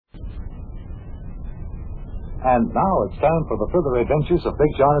And now it's time for the further adventures of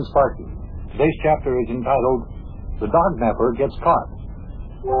Big John and Sparky. Today's chapter is entitled, The Dog Napper Gets Caught.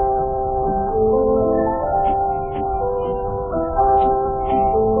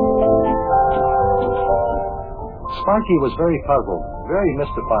 Sparky was very puzzled, very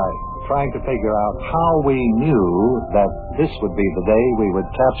mystified, trying to figure out how we knew that this would be the day we would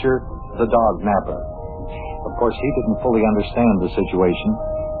capture the dog napper. Of course, he didn't fully understand the situation.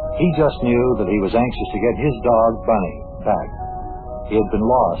 He just knew that he was anxious to get his dog, Bunny, back. He had been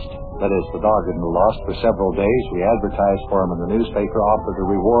lost. That is, the dog had been lost for several days. We advertised for him in the newspaper, offered a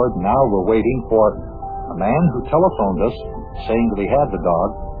reward. Now we're waiting for a man who telephoned us saying that he had the dog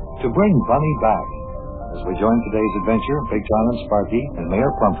to bring Bunny back. As we join today's adventure, Big John and Sparky and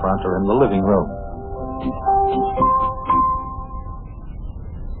Mayor Plumfront are in the living room.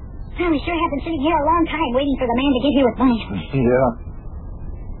 Well, we sure have been sitting here a long time waiting for the man to give you his money. Yeah.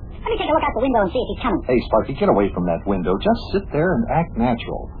 Let me take a look out the window and see if he's coming. Hey, Sparky, get away from that window. Just sit there and act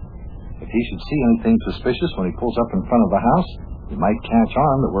natural. If he should see anything suspicious when he pulls up in front of the house, he might catch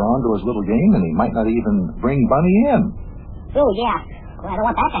on that we're on to his little game, and he might not even bring Bunny in. Oh, yeah. Well, I don't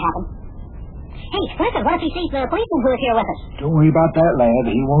want that to happen. Hey, listen, what if he sees the policeman who is here with us? Don't worry about that, lad.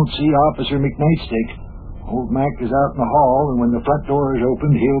 He won't see Officer McNightstick. Old Mac is out in the hall, and when the front door is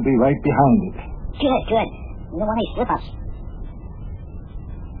opened, he'll be right behind it. Good, good. We don't want any slip-ups.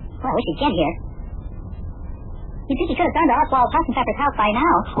 Well, I wish he'd get here. You'd think he could have gone to Oswald Hassenpfeffer's house by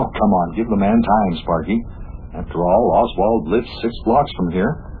now. Oh, come on. Give the man time, Sparky. After all, Oswald lives 6 blocks from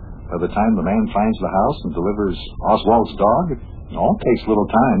here. By the time the man finds the house and delivers Oswald's dog, it all takes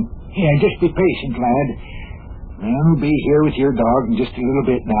little time. Yeah, just be patient, lad. Man will be here with your dog in just a little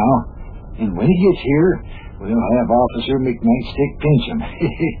bit now. And when he gets here, we'll have Officer McNightstick pinch him.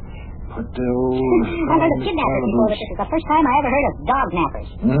 Put the old... I've heard of kidnappers before, but this is the first time I ever heard of dog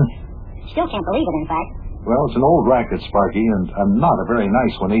nappers. Still can't believe it, in fact. Well, it's an old racket, Sparky, and not a very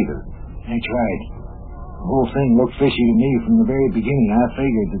nice one either. That's right. The whole thing looked fishy to me from the very beginning. I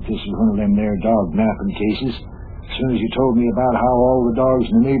figured that this was one of them there dog napping cases. As soon as you told me about how all the dogs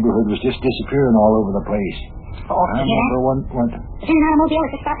in the neighborhood was just disappearing all over the place. Oh, I remember one... Is there an automobile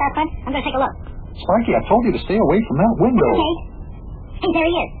that's just stopped out front? I'm going to take a look. Sparky, I told you to stay away from that window. Okay. Hey,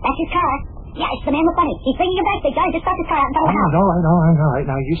 there he is. That's his car. Yeah, it's the man with Bunny. He's bringing him back, Big John. He just stopped his car out in front of the house. All right.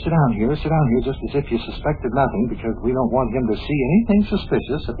 Now, you sit down here just as if you suspected nothing, because we don't want him to see anything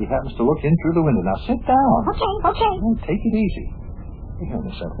suspicious if he happens to look in through the window. Now, sit down. Okay. Take it easy. Hang on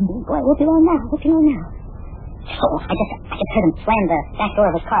a second. Boy, what's on now? Oh, I just heard him slam the back door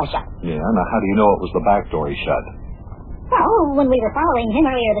of his car shut. Yeah, now how do you know it was the back door he shut? Well, when we were following him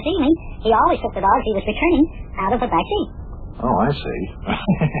earlier this evening, he always took the dogs he was returning out of the back seat. Oh, I see.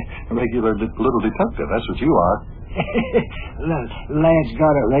 A regular little detective, that's what you are. Lad's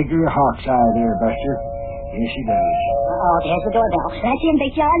got a regular hawk's eye there, Buster. Yes, he does. Oh, there's the doorbell. That's him,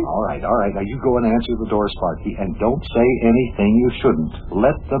 Big John. All right. Now, you go and answer the door, Sparky, and don't say anything you shouldn't.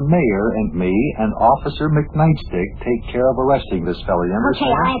 Let the mayor and me and Officer McNightstick take care of arresting this fella, you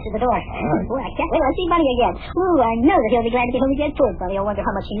understand? Okay, I'll answer the door. All right. Boy, I can't wait to see Bunny again. Ooh, I know that he'll be glad to get home again. Poor Bunny, I wonder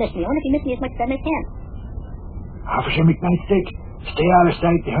how much he missed me. I wonder if he missed me as much as I missed him. Officer McNightstick, stay out of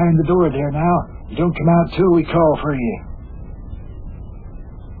sight behind the door there now. Don't come out till we call for you.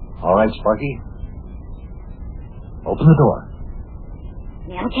 All right, Sparky. Open the door.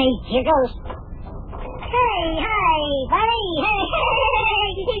 Yeah, okay, here goes. Hey, hi, Bunny. Hey,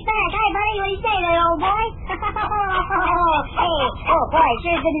 he's back. Hi, Bunny. What do you say there, old boy? Hey, oh, boy,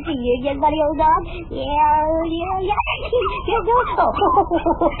 sure good to see you again, Bunny, old dog. Yeah. Here goes. Yeah.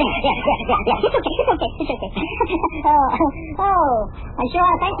 It's okay. Oh, I sure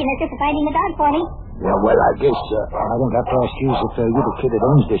want to thank you, mister, for finding the dog for me. Yeah, well, I guess I won't have to ask you if you're the kid that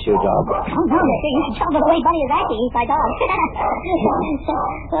owns this here dog. Oh, no, mister, you should tell the way Bunny is acting. He's my dog. Oh,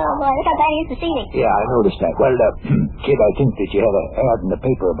 boy, look how bad he is to see me. Yeah, I noticed that. Well, kid, I think that you had an ad in the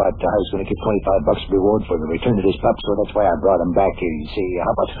paper about I was going to give $25 reward for the return of this pup, so that's why I brought him back here. You see, how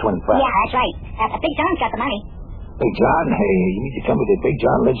about 25? Yeah, that's right. Big John's got the money. Big John? Hey, you need to tell me that Big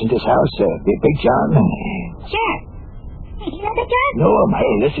John lives in this house. Big John? Sure. You know Big John? No,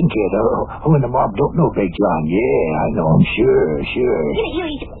 hey, listen, kid. Who in the mob don't know Big John? Yeah, I know him. Sure.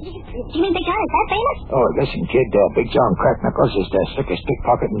 You mean Big John is that famous? Oh, listen, kid. Big John Cracknuckles is the slickest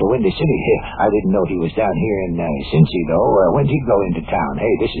pickpocket in the Windy City. I didn't know he was down here in Cincy, though. When'd he go into town?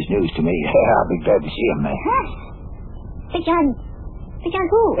 Hey, this is news to me. I'll be glad to see him. Huh? Big John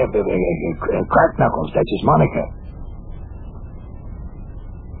who? Cracknuckles. That's his moniker.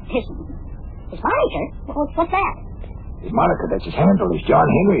 His moniker? What's that? His moniker, that's his handle, is John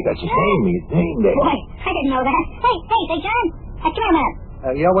Henry. That's his name. His name there. Boy, I didn't know that. Hey, Big John. Come on,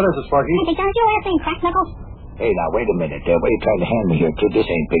 man. Yeah, what is it, Sparky? Hey, Big John, is your last name Cracknuckles? Hey, now, wait a minute. What are you trying to hand me here, kid? This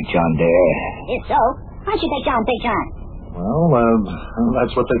ain't Big John there. If so, aren't you Big John, Big John? Well,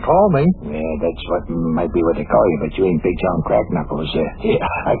 that's what they call me. Yeah, that's what might be what they call you, but you ain't Big John Crackknuckles. Yeah,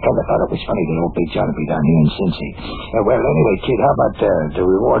 I kind of thought it was funny that old Big John would be down here in Cincy. Well, anyway, kid, how about the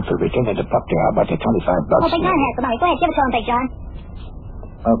reward for returning the pup there? How about the $25? Oh, Big John has the money. Go ahead, give it to him, Big John.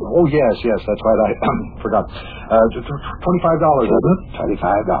 Yes, that's right. I forgot. $25, isn't it?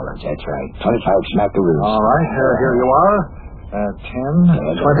 $25, that's right. 25 smackaroos. All right, here you are. 10, 20,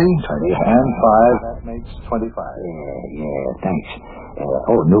 and 5. That makes 25. Yeah, thanks.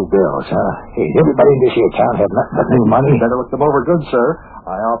 New bills, huh? Hey, everybody in this here town have nothing but new money. Better look them over good, sir.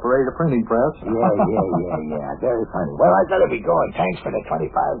 I operate a printing press. Yeah. Very funny. Well, I better be going. Thanks for the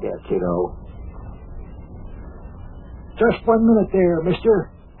 25 there, kiddo. Just 1 minute there,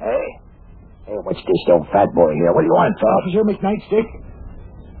 mister. Hey, what's this old fat boy here? What do you want, Fat? Officer McNightstick,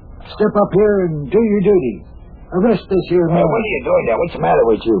 step up here and do your duty. Arrest this here man. Hey, what are you doing there? What's the matter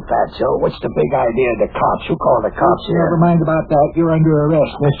with you, Fatso? What's the big idea of the cops? Who called the cops here? Never mind about that. You're under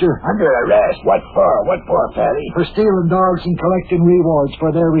arrest, mister. Under arrest? What for? What for, Fatty? For stealing dogs and collecting rewards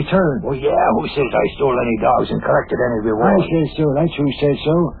for their return. Well, yeah, who says I stole any dogs and collected any rewards? I says so. That's who says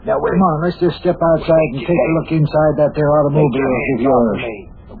so. Now, wait. Come on, let's just step outside and take a look inside that there automobile of yours.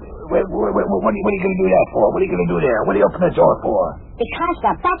 What are you going to do that for? What are you going to do there? What are you open the door for? Because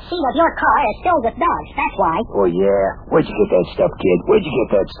the back seat of your car is filled with dogs, that's why. Oh, yeah? Where'd you get that stuff, kid? Where'd you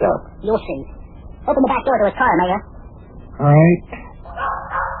get that stuff? You'll see. Open the back door to his car, Mayor. All right.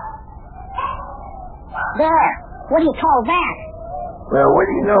 There. What do you call that? Well, what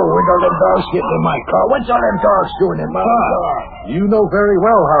do you know? Where'd all them dogs getting in my car? What's all them dogs doing in my car? You know very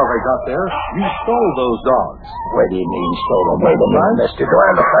well how they got there. You stole those dogs. What do you mean, stolen? Wait a minute, mister. Do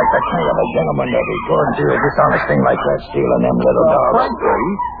I look like the kind of a gentleman that is going to do a dishonest thing like that, stealing them little dogs? Frankly,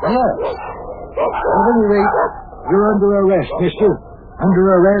 Yes. At any rate, you're under arrest, mister.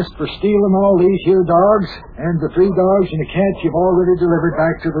 Under arrest for stealing all these here dogs, and the 3 dogs and a cat you've already delivered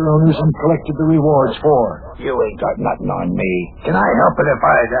back to their owners and collected the rewards for. You ain't got nothing on me. Can I help it if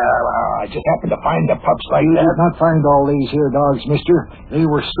I just happen to find the pups like You that? did not find all these here dogs, mister. They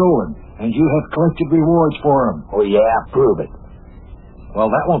were stolen, and you have collected rewards for them. Oh, yeah, prove it. well,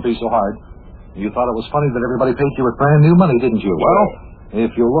 that won't be so hard. You thought it was funny that everybody paid you with brand new money, didn't you? Well,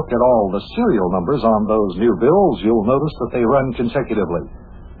 if you look at all the serial numbers on those new bills, you'll notice that they run consecutively.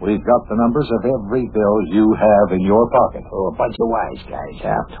 We've got the numbers of every bill you have in your pocket. Oh, a bunch of wise guys,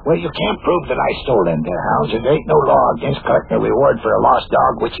 huh? Well, you can't prove that I stole them there, hounds, and there ain't no law against collecting a reward for a lost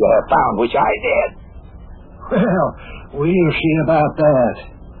dog, which you have found, which I did. Well, we'll see about that.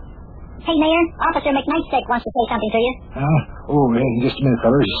 Hey, Mayor, Officer McNightstick wants to say something to you. Just a minute,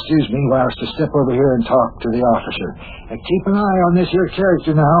 fellas. Excuse me while I was to step over here and talk to the officer. Keep an eye on this here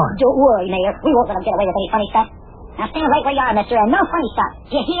character now. Don't worry, Mayor. We won't let him get away with any funny stuff. Now stand right where you are, mister, and no funny stuff.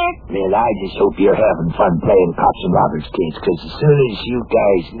 Do you hear? Well, I just hope you're having fun playing cops and robbers, kids, because as soon as you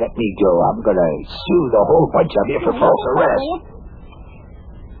guys let me go, I'm going to sue the whole bunch of you for false arrest.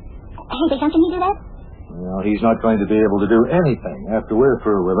 Hey, Big John, can you do that? Well, he's not going to be able to do anything after we're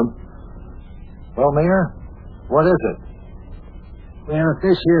through with him. Well, Mayor, what is it? Well, if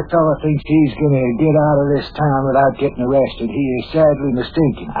this here fella thinks he's going to get out of this town without getting arrested, he is sadly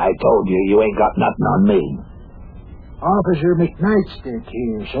mistaken. I told you, you ain't got nothing on me. Officer McNightstick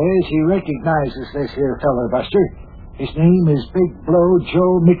here says he recognizes this here fella, Buster. His name is Big Blow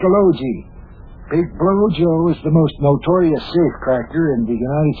Joe Michelogi. Big Blow Joe is the most notorious safecracker in the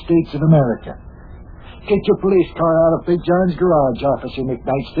United States of America. Get your police car out of Big John's garage, Officer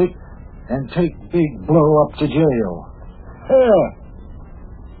McNightstick, and take Big Blow up to jail.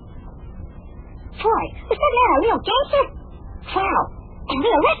 Boy, was that man a real gangster? Wow, and we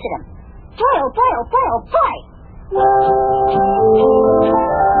arrested him. Boy, oh boy, oh boy, oh boy.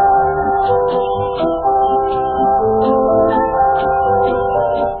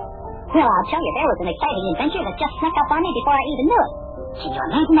 Well, I'll tell you, there was an exciting adventure that just snuck up on me before I even knew it. Can you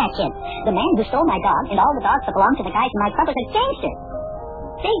imagine that, kid? The man who stole my dog and all the dogs that belonged to the guys in my club was a gangster.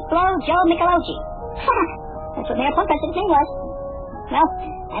 Big Blow Joe Michelogi. That's what Mayor Plumper said his name was. Well,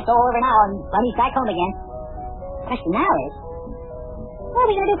 that's all over now, and Bunny's back home again. The question now is, what are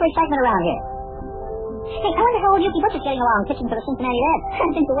we going to do for excitement around here? Hey, I wonder how old Yuki Butcher's getting along pitching for the Cincinnati Reds.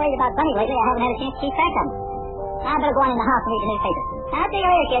 I've been so worried about Bunny lately, I haven't had a chance to keep track of him. I better go on in the house and read the newspaper. I'll see you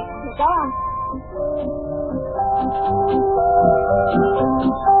later, kids. So long.